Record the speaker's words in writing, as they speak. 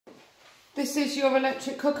This is your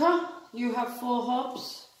electric cooker. You have 4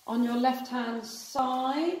 hobs. On your left hand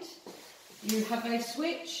side you have a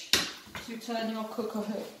switch to turn your cooker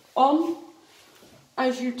on.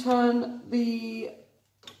 As you turn the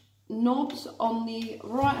knobs on the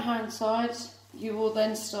right hand side, you will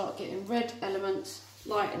then start getting red elements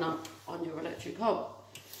lighting up on your electric hob.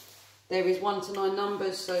 There is 1 to 9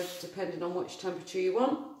 numbers, so depending on which temperature you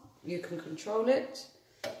want, you can control it.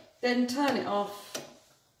 Then turn it off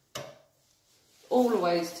all the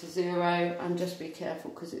ways to 0, and just be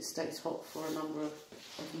careful because it stays hot for a number of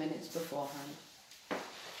minutes beforehand.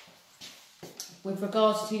 With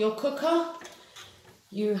regards to your cooker,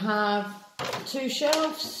 you have 2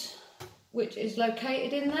 shelves which is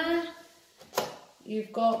located in there.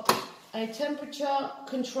 You've got a temperature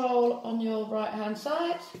control on your right hand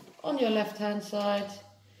side. On your left hand side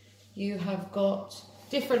you have got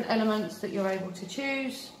different elements that you're able to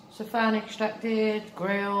choose. So fan extracted,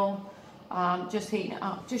 grill, just heating it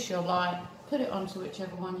up, just your light. Put it onto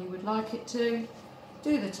whichever one you would like it to.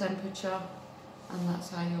 Do the temperature, and that's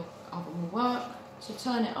how your oven will work. So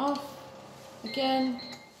turn it off. Again,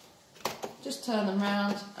 just turn them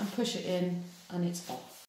round and push it in, and it's off.